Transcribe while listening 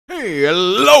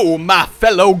Hello, my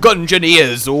fellow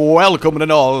Gungeoneers. Welcome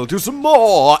and all to some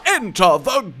more Enter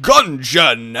the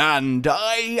Gungeon, and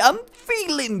I am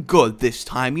feeling good this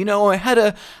time. You know, I had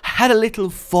a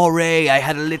little foray, I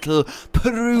had a little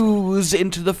peruse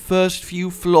into the first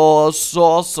few floors,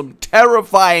 saw some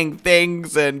terrifying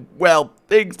things, and, well,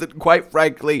 things that, quite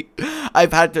frankly,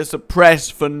 I've had to suppress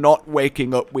for not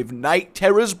waking up with night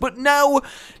terrors. But now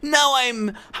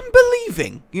I'm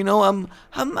believing. You know,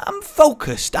 I'm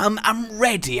focused. I'm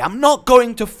ready. I'm not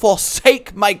going to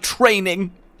forsake my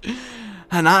training,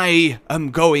 and I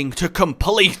am going to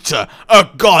complete a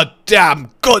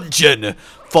goddamn Gungeon.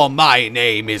 For my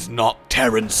name is not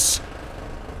Terrence.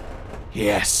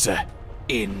 Yes,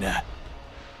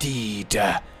 indeed.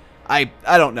 I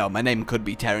don't know, my name could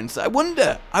be Terrence. I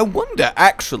wonder,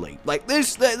 actually, like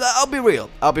this, I'll be real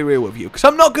with you, because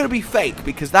I'm not going to be fake,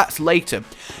 because that's later.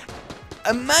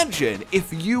 Imagine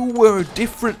if you were a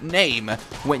different name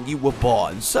when you were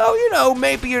born. So, you know,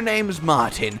 maybe your name is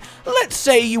Martin. Let's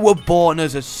say you were born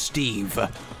as a Steve.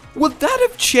 Would that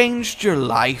have changed your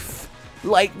life?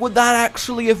 Like, would that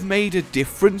actually have made a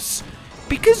difference?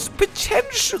 Because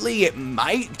potentially it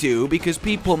might do, because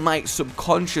people might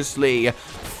subconsciously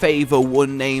favor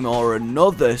one name or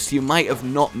another, so you might have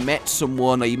not met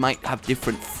someone, or you might have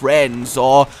different friends,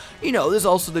 or, you know, there's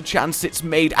also the chance it's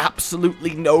made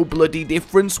absolutely no bloody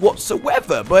difference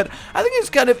whatsoever. But I think it's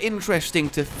kind of interesting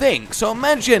to think. So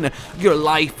imagine your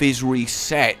life is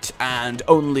reset, and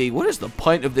only, what is the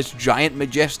point of this giant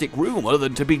majestic room other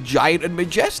than to be giant and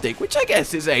majestic, which I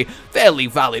guess is a fairly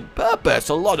valid purpose.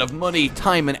 A lot of money,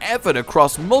 time, and effort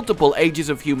across multiple ages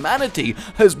of humanity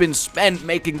has been spent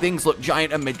making things look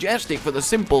giant and majestic for the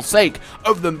simple sake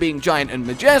of them being giant and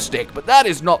majestic, but that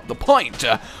is not the point.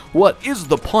 What is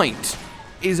the point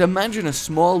is, imagine a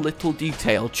small little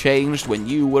detail changed when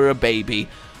you were a baby.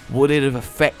 Would it have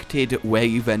affected where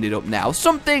you've ended up now?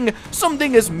 Something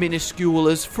as minuscule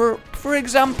as, for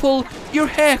example, your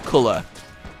hair color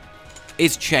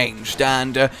is changed,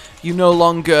 and you no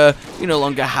longer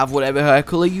have whatever hair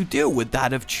color you do. Would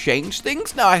that have changed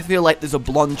things? Now, I feel like there's a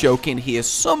blonde joke in here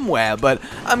somewhere, but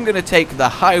I'm gonna take the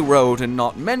high road and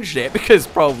not mention it, because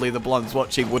probably the blondes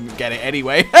watching wouldn't get it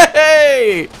anyway.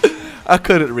 Hey! I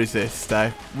couldn't resist,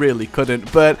 I really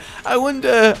couldn't, but I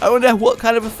wonder what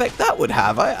kind of effect that would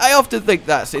have. I often think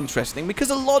that's interesting, because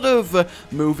a lot of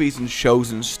movies and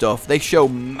shows and stuff, they show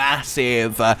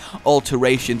massive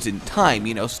alterations in time,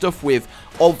 you know, stuff with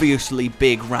obviously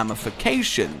big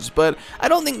ramifications, but I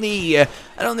don't think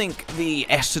the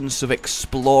essence of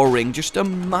exploring just a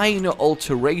minor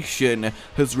alteration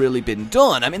has really been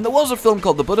done. I mean, there was a film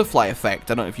called The Butterfly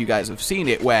Effect, I don't know if you guys have seen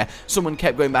it, where someone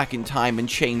kept going back in time and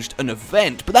changed an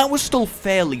event, but that was still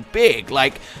fairly big.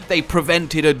 Like, they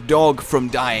prevented a dog from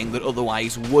dying that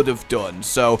otherwise would have done,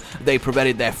 so they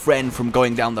prevented their friend from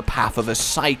going down the path of a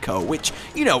psycho, which,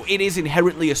 you know, it is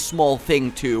inherently a small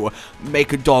thing to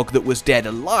make a dog that was dead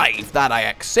alive, that I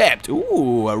accept.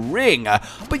 Ooh, a ring.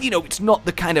 But, you know, it's not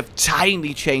the kind of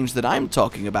tiny change that I'm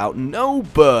talking about. No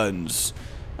burns.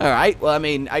 Alright, well, I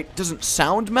mean, it doesn't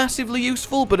sound massively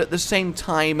useful, but at the same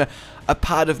time, a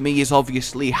part of me is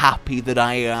obviously happy that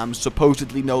I am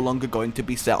supposedly no longer going to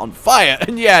be set on fire.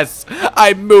 And yes,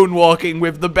 I'm moonwalking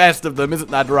with the best of them,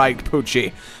 isn't that right,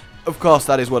 Poochie? Of course,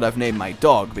 that is what I've named my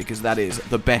dog, because that is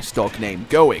the best dog name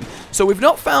going. So we've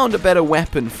not found a better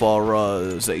weapon for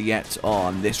us yet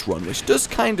on this run, which does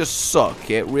kind of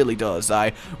suck. It really does.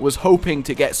 I was hoping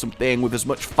to get something with as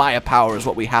much firepower as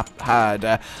what we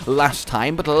had last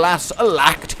time, but alas,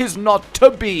 alack, is not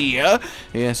to be.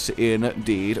 Yes,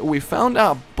 indeed. We found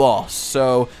our boss,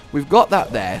 so we've got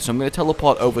that there. So I'm going to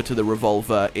teleport over to the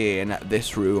revolver in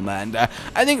this room, and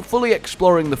I think fully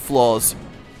exploring the floors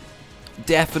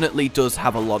definitely does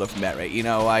have a lot of merit. You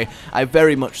know, I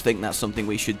very much think that's something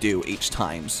we should do each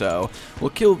time. So we'll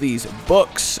kill these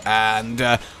books, and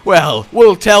well,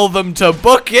 we'll tell them to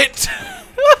book it.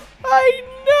 I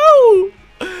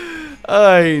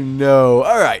know.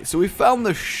 Alright, so we found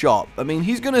the shop. I mean,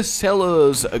 he's gonna sell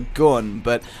us a gun,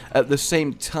 but at the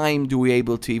same time, do we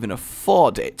able to even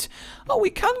afford it? Oh,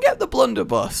 we can get the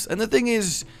blunderbuss, and the thing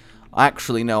is,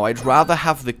 actually no, I'd rather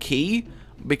have the key,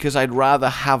 because I'd rather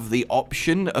have the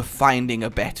option of finding a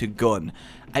better gun.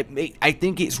 I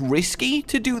think it's risky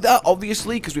to do that,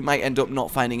 obviously, because we might end up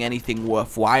not finding anything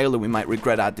worthwhile and we might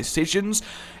regret our decisions.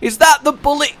 Is that the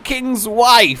Bullet King's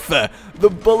wife? The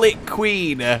Bullet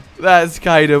Queen? That's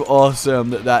kind of awesome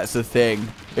that that's a thing.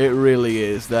 It really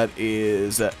is. That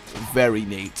is very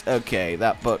neat. Okay,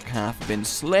 that buck hath been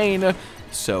slain.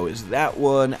 So is that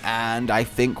one, and I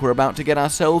think we're about to get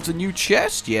ourselves a new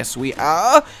chest. Yes, we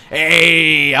are.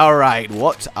 Hey, alright,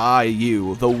 what are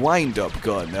you? The wind-up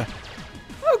gun.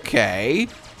 Okay.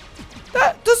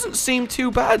 That doesn't seem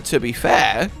too bad, to be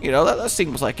fair. You know, that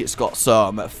seems like it's got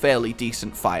some fairly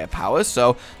decent firepower.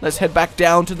 So let's head back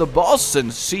down to the boss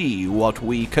and see what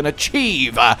we can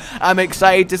achieve. I'm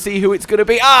excited to see who it's going to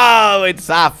be. Oh, it's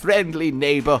our friendly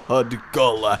neighborhood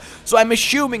gull. So I'm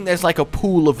assuming there's like a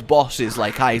pool of bosses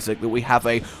like Isaac, that we have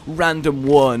a random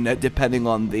one depending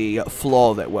on the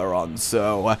floor that we're on.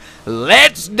 So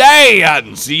let's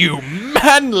dance, you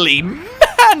manly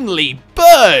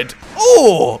bird.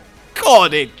 Oh!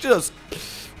 God, it just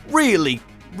really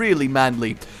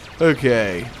manly.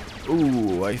 Okay.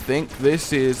 Ooh, I think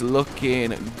this is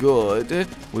looking good.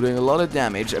 We're doing a lot of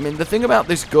damage. I mean, the thing about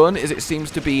this gun is it seems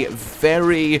to be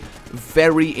very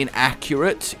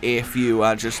inaccurate if you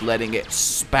are just letting it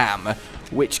spam,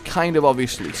 which kind of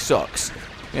obviously sucks.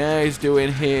 Yeah, he's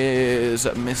doing his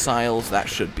missiles. That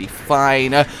should be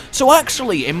fine. So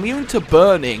actually, immune to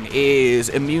burning is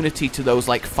immunity to those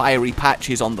like fiery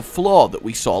patches on the floor that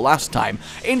we saw last time.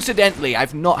 Incidentally,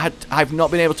 I've not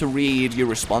been able to read your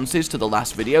responses to the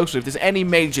last video, so if there's any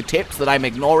major tips that I'm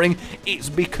ignoring, it's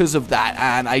because of that,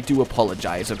 and I do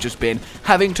apologize. I've just been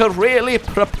having to really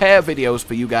prepare videos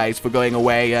for you guys for going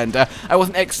away, and I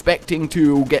wasn't expecting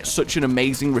to get such an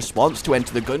amazing response to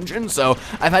Enter the Gungeon, so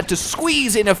I've had to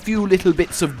squeeze in a few little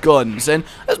bits of guns, and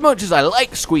as much as I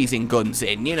like squeezing guns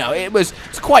in, you know,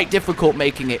 it's quite difficult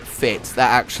making it fit. That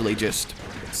actually just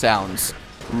sounds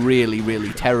really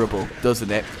terrible, doesn't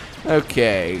it?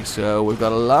 Okay, so we've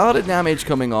got a lot of damage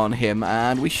coming on him,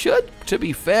 and we should, to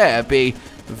be fair, be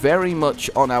very much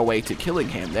on our way to killing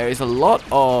him. There is a lot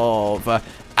of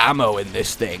ammo in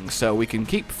this thing, so we can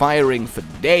keep firing for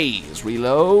days.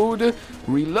 Reload.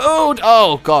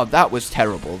 Oh god, that was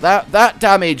terrible. That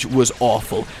damage was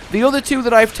awful. The other two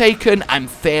that I've taken, I'm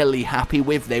fairly happy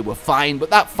with. They were fine, but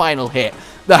that final hit,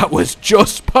 that was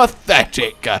just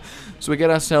pathetic. So we get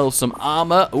ourselves some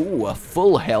armor. Ooh, a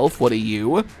full health. What are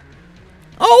you?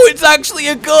 Oh, it's actually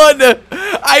a gun.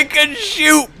 I can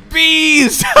shoot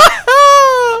bees.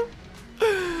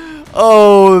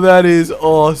 Oh, that is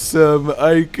awesome.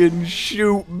 I can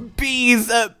shoot bees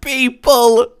at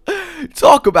people.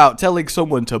 Talk about telling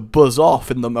someone to buzz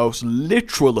off in the most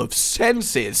literal of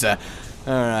senses.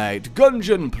 Alright,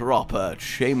 Gungeon proper,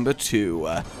 chamber 2.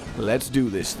 Let's do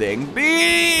this thing.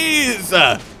 Bees!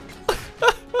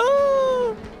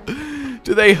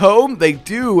 Do they home? They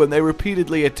do, and they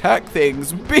repeatedly attack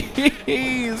things.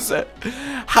 Bees!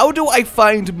 How do I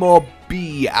find more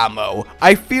bee ammo?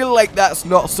 I feel like that's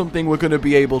not something we're going to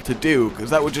be able to do,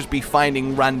 because that would just be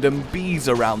finding random bees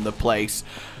around the place.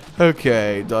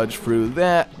 Okay, dodge through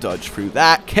that, dodge through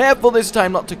that. Careful this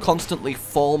time not to constantly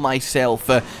fall myself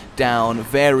down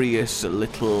various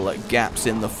little gaps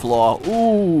in the floor.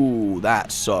 Ooh,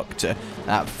 that sucked.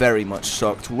 That very much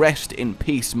sucked. Rest in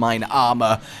peace, mine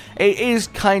armor. It is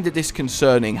kind of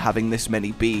disconcerting having this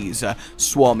many bees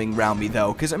swarming around me,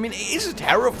 though, because, I mean, it is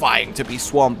terrifying to be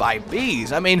swarmed by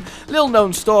bees. I mean, little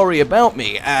known story about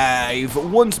me. I've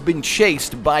once been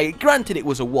chased by, granted it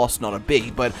was a wasp, not a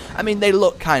bee, but, I mean, they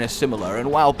look kind of similar,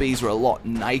 and while bees are a lot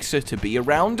nicer to be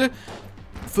around,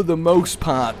 for the most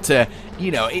part,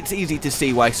 you know, it's easy to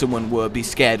see why someone would be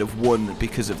scared of one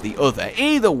because of the other.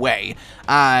 Either way,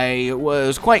 I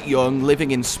was quite young,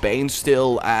 living in Spain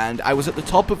still, and I was at the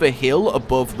top of a hill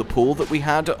above the pool that we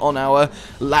had on our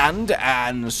land,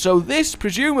 and so this,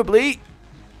 presumably,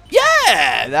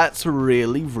 yeah, that's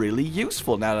really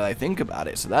useful now that I think about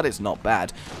it, so that is not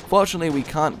bad. Fortunately, we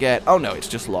can't get... Oh, no, it's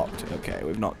just locked. Okay,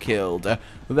 we've not killed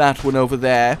that one over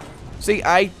there. See,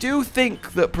 I do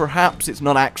think that perhaps it's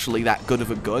not actually that good of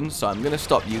a gun, so I'm going to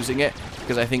stop using it,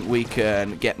 because I think we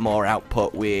can get more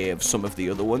output with some of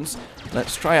the other ones.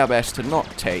 Let's try our best to not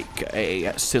take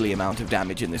a silly amount of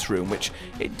damage in this room, which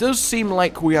it does seem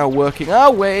like we are working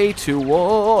our way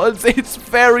towards. It's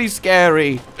very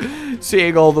scary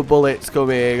seeing all the bullets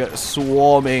coming,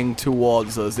 swarming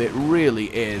towards us. It really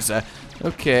is.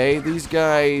 Okay, these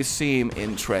guys seem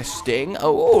interesting.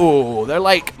 Oh, they're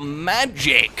like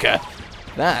magic.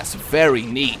 That's very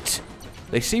neat.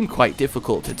 They seem quite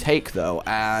difficult to take, though,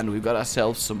 and we've got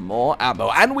ourselves some more ammo.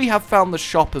 And we have found the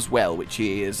shop as well, which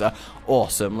is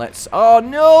awesome. Let's... Oh,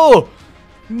 no!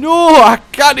 No, I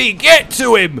can't get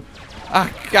to him! I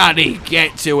can't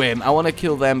get to him. I want to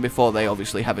kill them before they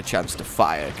obviously have a chance to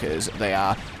fire, because they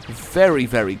are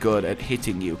very good at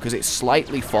hitting you, because it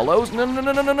slightly follows.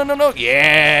 No.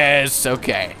 Yes,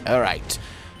 okay, alright.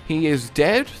 He is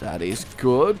dead. That is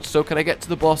good. So can I get to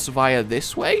the boss via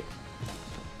this way?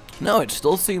 No, it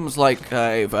still seems like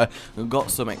I've got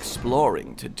some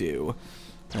exploring to do.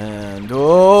 And,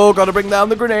 oh, gotta bring down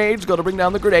the grenades, gotta bring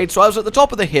down the grenades. So I was at the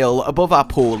top of the hill above our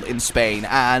pool in Spain,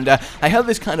 and I heard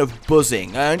this kind of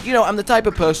buzzing. And, you know, I'm the type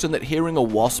of person that hearing a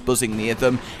wasp buzzing near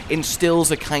them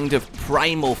instills a kind of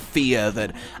primal fear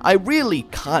that I really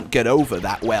can't get over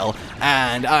that well.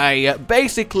 And I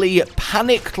basically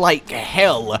panicked like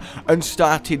hell and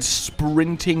started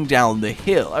sprinting down the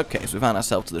hill. Okay, so we found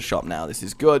ourselves to the shop now, this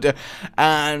is good.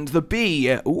 And the bee,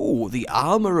 ooh, the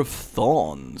armor of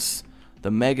thorns. The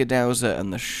Mega Dowser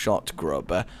and the Shot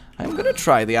Grubber. I'm going to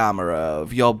try the armor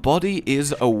of your body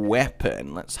is a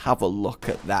weapon. Let's have a look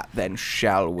at that then,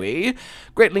 shall we?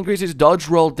 Greatly increases dodge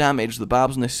roll damage. The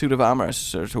barbs in this suit of armor are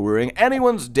sort of ruining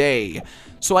anyone's day.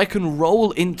 So I can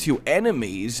roll into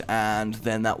enemies, and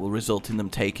then that will result in them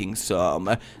taking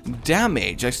some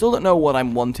damage. I still don't know what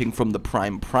I'm wanting from the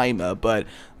Prime Primer, but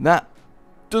that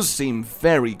does seem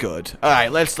very good. Alright,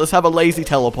 let's have a lazy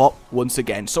teleport once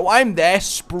again. So I'm there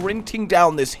sprinting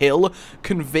down this hill,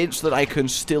 convinced that I can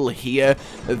still hear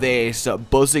this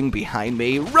buzzing behind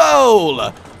me.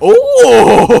 Roll!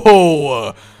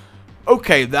 Oh!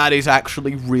 Okay, that is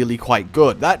actually really quite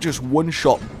good. That just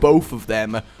one-shot both of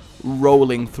them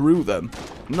rolling through them.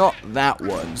 Not that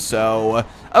one, so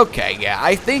okay, yeah,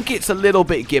 I think it's a little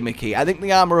bit gimmicky. I think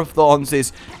the Armor of Thorns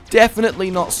is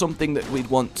definitely not something that we'd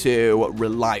want to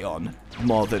rely on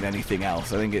more than anything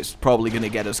else. I think it's probably going to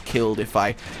get us killed if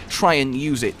I try and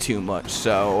use it too much,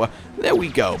 so there we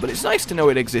go. But it's nice to know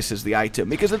it exists as the item,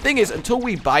 because the thing is, until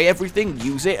we buy everything,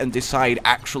 use it, and decide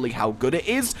actually how good it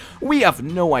is, we have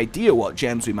no idea what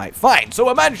gems we might find. So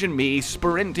imagine me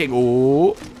sprinting.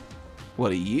 Oh,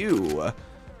 what are you?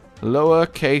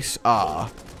 Lowercase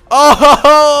r.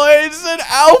 Oh, it's an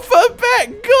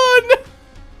alphabet gun!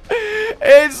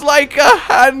 It's like a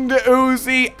hand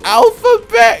Uzi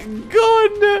alphabet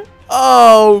gun!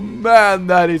 Oh man,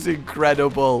 that is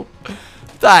incredible.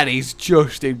 That is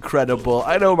just incredible.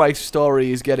 I know my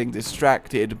story is getting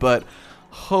distracted, but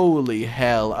holy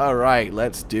hell. Alright,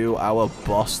 let's do our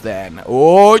boss then.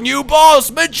 Oh, new boss,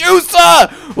 Medusa!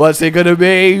 What's it gonna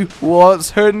be?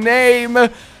 What's her name?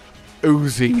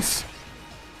 Uzis.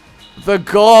 The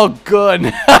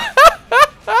Gorgon.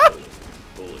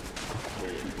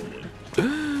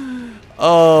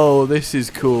 Oh, this is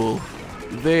cool.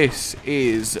 This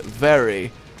is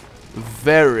very,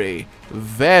 very,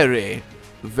 very,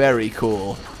 very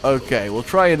cool. Okay, we'll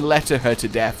try and letter her to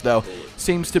death, though.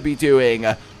 Seems to be doing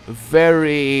a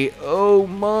very, oh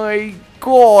my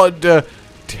god,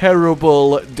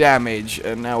 terrible damage.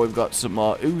 And now we've got some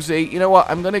more Uzi. You know what?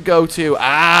 I'm going to go to...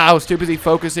 I was too busy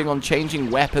focusing on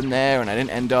changing weapon there, and I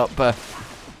didn't end up...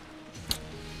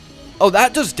 Oh,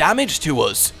 that does damage to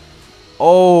us.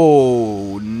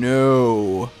 Oh,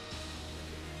 no.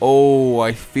 Oh,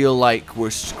 I feel like we're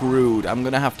screwed. I'm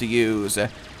going to have to use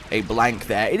a blank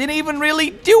there. It didn't even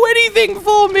really do anything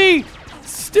for me.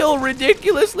 Still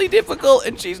ridiculously difficult,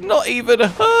 and she's not even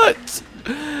hurt.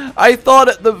 I thought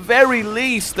at the very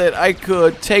least that I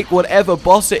could take whatever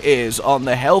boss it is on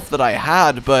the health that I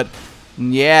had, but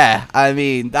yeah, I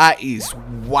mean, that is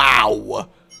wow.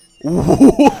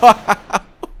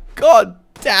 God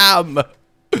damn.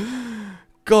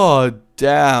 God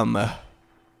damn.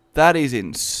 That is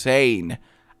insane.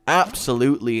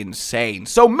 Absolutely insane.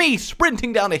 So me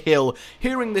sprinting down a hill,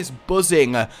 hearing this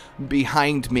buzzing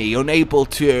behind me, unable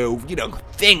to, you know,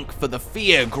 think for the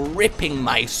fear gripping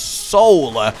my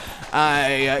soul.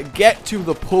 I get to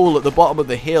the pool at the bottom of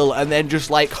the hill and then just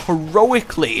like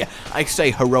heroically, I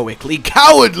say heroically,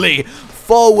 cowardly,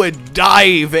 forward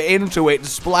dive into it,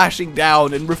 splashing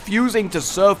down and refusing to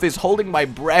surface, holding my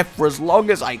breath for as long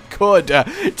as I could,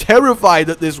 terrified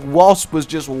that this wasp was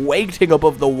just waiting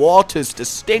above the waters to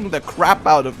sting the crap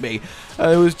out of me.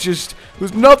 There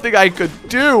was nothing I could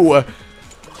do.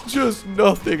 Just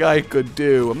nothing I could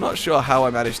do. I'm not sure how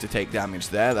I managed to take damage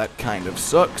there. That kind of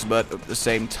sucks, but at the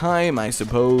same time, I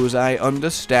suppose I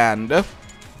understand.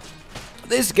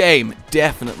 This game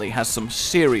definitely has some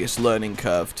serious learning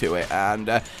curve to it,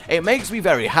 and it makes me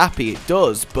very happy it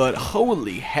does, but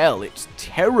holy hell, it's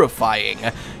terrifying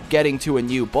getting to a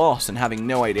new boss and having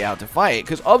no idea how to fight it,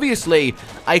 because obviously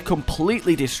I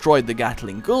completely destroyed the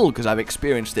Gatling Ghoul because I've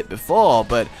experienced it before,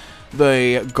 but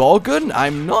the Gorgon,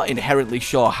 I'm not inherently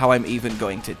sure how I'm even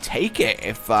going to take it,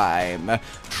 if I'm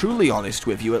truly honest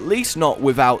with you, at least not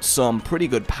without some pretty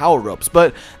good power-ups.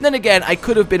 But then again, I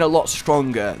could have been a lot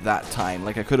stronger that time.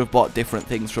 Like, I could have bought different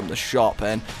things from the shop,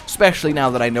 and especially now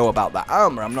that I know about the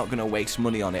armor, I'm not going to waste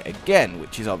money on it again,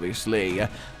 which is obviously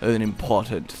an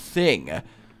important thing.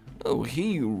 Oh,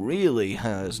 he really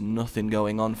has nothing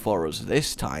going on for us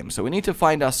this time. So we need to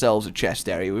find ourselves a chest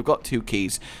area. We've got 2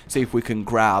 keys. See if we can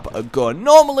grab a gun.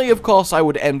 Normally, of course, I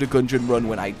would end a Gungeon run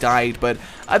when I died, but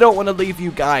I don't want to leave you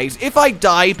guys. If I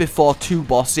die before 2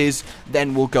 bosses,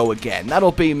 then we'll go again.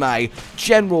 That'll be my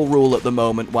general rule at the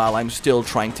moment while I'm still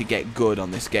trying to get good on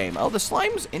this game. Oh, the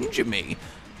slimes injure me.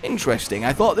 Interesting.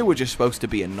 I thought they were just supposed to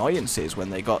be annoyances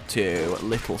when they got to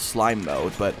little slime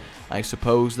mode, but I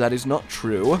suppose that is not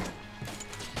true.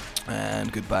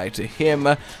 And goodbye to him.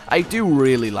 I do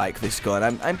really like this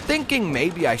gun. I'm thinking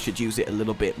maybe I should use it a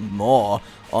little bit more,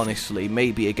 honestly,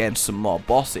 maybe against some more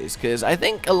bosses, because I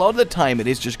think a lot of the time it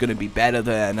is just going to be better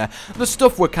than the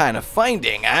stuff we're kind of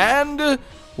finding. And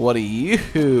what are you?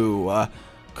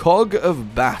 Cog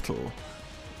of Battle.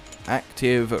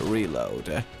 Active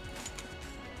reload.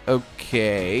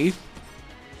 Okay.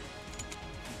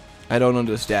 I don't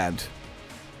understand.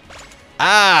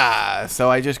 Ah,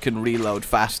 so I just can reload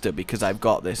faster because I've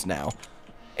got this now.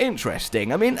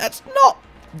 Interesting. I mean, that's not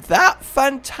that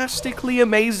fantastically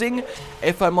amazing,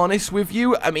 if I'm honest with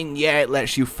you. I mean, yeah, it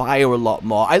lets you fire a lot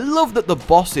more. I love that the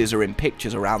bosses are in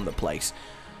pictures around the place.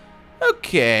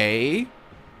 Okay.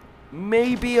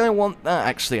 Maybe I want that.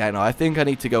 Actually, I know. I think I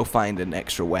need to go find an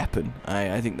extra weapon.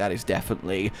 I think that is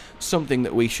definitely something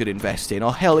that we should invest in.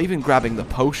 Or hell, even grabbing the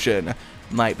potion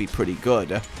might be pretty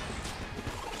good.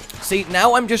 See,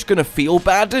 now I'm just going to feel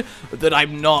bad that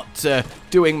I'm not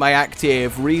doing my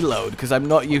active reload because I'm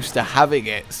not used to having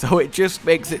it. So it just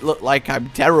makes it look like I'm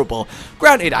terrible.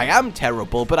 Granted, I am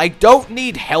terrible, but I don't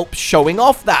need help showing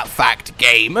off that fact,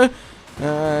 game.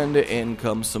 And in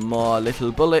comes some more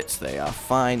little bullets. They are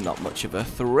fine, not much of a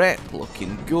threat,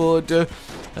 looking good.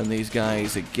 And these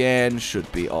guys, again,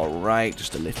 should be alright.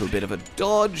 Just a little bit of a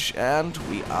dodge, and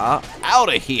we are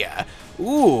out of here.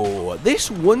 Ooh, this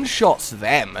one-shots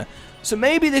them. So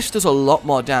maybe this does a lot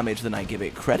more damage than I give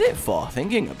it credit for,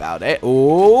 thinking about it.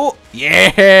 Oh,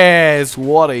 yes,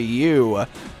 what are you?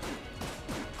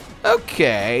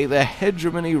 Okay, the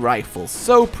hegemony rifle,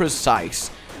 so precise.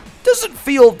 Doesn't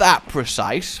feel that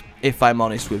precise, if I'm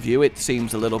honest with you. It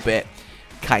seems a little bit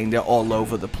kind of all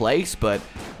over the place, but,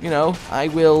 you know, I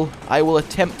will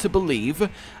attempt to believe.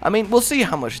 I mean, we'll see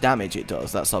how much damage it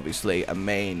does. That's obviously a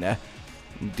main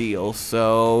deal.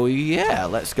 So, yeah,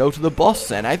 let's go to the boss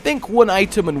then. I think 1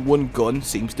 item and 1 gun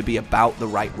seems to be about the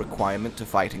right requirement to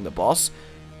fighting the boss.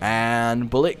 And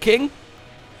Bullet King?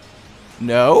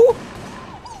 No?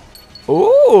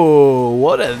 Ooh,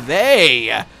 what are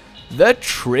they? The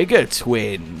Trigger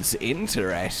Twins.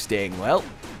 Interesting. Well,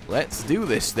 let's do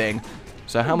this thing.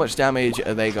 So how much damage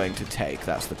are they going to take?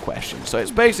 That's the question. So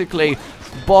it's basically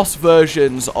boss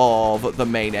versions of the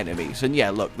main enemies. And yeah,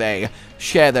 look, they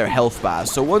share their health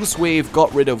bars. So once we've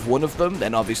got rid of one of them,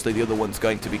 then obviously the other one's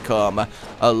going to become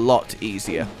a lot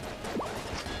easier.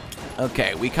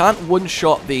 Okay, we can't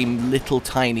one-shot the little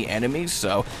tiny enemies,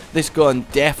 so this gun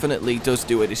definitely does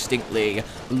do a distinctly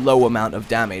low amount of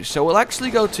damage. So we'll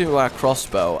actually go to our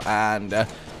crossbow and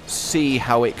see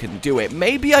how it can do it.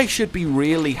 Maybe I should be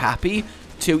really happy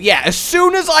to... Yeah, as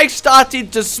soon as I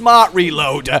started to smart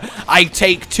reload, I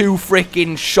take 2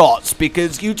 freaking shots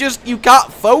because you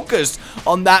can't focus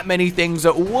on that many things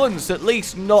at once, at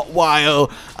least not while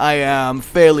I am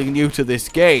fairly new to this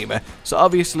game. So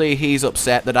obviously he's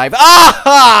upset that I've...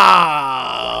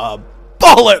 Ah!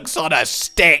 Bollocks on a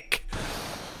stick!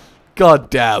 God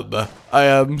damn. I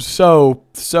am so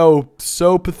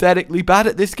pathetically bad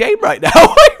at this game right now.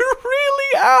 I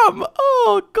really am.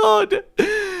 Oh, God.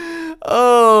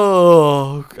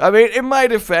 Oh, I mean, in my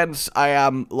defense, I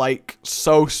am, like,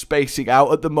 so spacing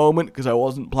out at the moment because I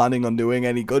wasn't planning on doing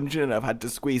any Gungeon and I've had to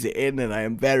squeeze it in and I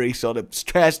am very sort of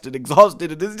stressed and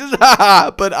exhausted and it's just,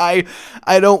 but I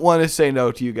don't want to say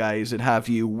no to you guys and have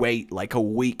you wait, like, a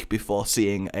week before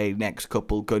seeing a next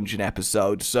couple Gungeon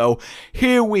episodes. So,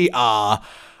 here we are.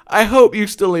 I hope you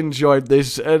still enjoyed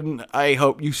this and I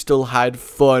hope you still had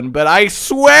fun, but I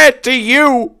swear to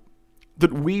you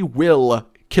that we will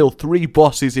kill 3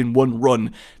 bosses in 1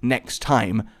 run next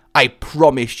time. I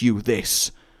promise you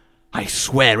this. I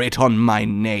swear it on my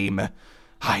name.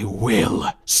 I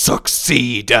will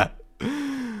succeed.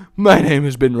 My name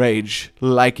has been Rage.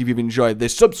 Like if you've enjoyed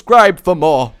this, subscribe for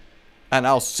more, and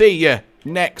I'll see you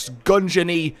next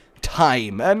Gungeon-y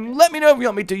time. And let me know if you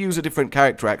want me to use a different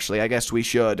character, actually. I guess we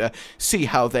should see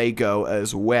how they go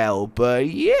as well. But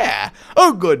yeah,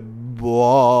 oh, goodbye.